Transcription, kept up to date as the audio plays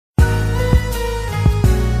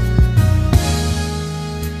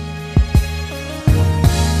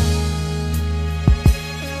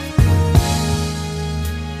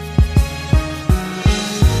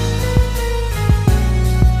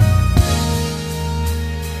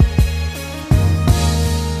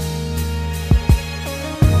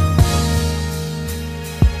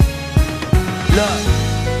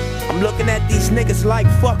Look, I'm looking at these niggas like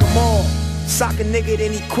fuck them all. Sock a nigga,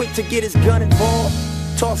 then he quick to get his gun involved.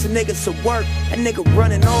 Toss a nigga to work, that nigga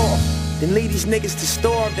running off. Then leave these niggas to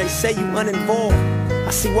starve, they say you uninvolved. I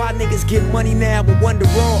see why niggas get money now but wonder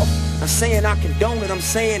off. I'm saying I condone it, I'm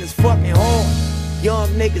saying it's fucking hard. Young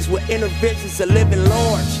niggas with interventions are living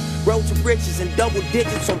large. Road to riches and double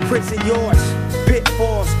digits on prison yards.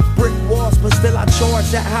 Pitfalls, brick walls, but still I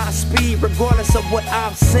charge at high speed regardless of what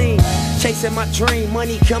I've seen. Chasing my dream,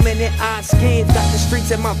 money coming in odd schemes. Got the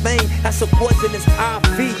streets in my vein, that's a poisonous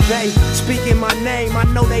IV, babe. Speaking my name, I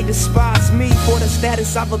know they despise me for the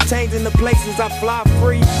status I've obtained in the places I fly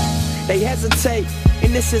free. They hesitate,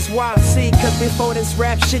 and this is why I see. Cause before this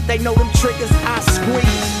rap shit, they know them triggers I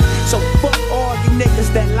squeeze. So fuck all you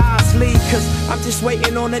niggas that lies lead. Cause I'm just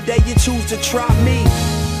waiting on the day you choose to try me.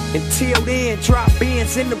 Until then, drop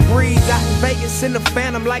beans in the breeze. Out in Vegas in the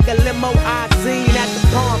Phantom like a limo I-zine. At the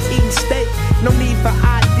Palms eating steak, no need for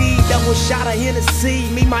ID. Double shot of Hennessy,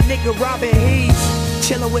 me my nigga Robin Hees.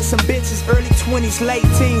 Chillin' with some bitches, early 20s, late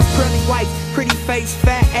teens. Pearly white, pretty face,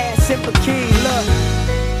 fat ass, simple king. Look,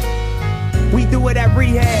 we do it at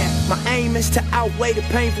rehab. My aim is to outweigh the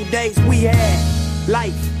painful days we had.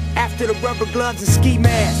 Life after the rubber gloves and ski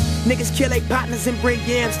masks. Niggas kill their partners and bring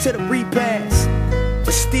yams to the repast.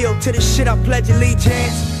 But still to this shit I pledge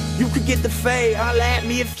allegiance. You could get the fade, holla at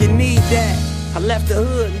me if you need that. I left the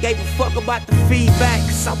hood and gave a fuck about the feedback.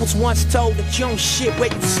 Cause I was once told that you don't shit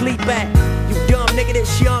where you sleep at. You dumb nigga,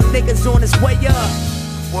 this young nigga's on his way up.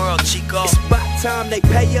 World Chico, it's about time they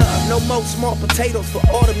pay up. No more small potatoes for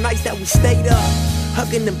all the nights that we stayed up.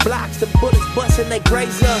 Hugging them blocks, the bullets busting, they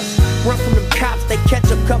graze us. Run from them cops, they catch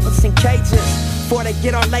up, cuff us in cages. Before they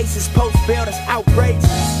get our laces, post bail, that's outrageous.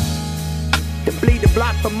 Then bleed the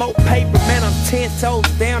block for more paper, man, I'm 10 toes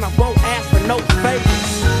down, I won't ask for no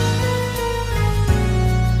favors.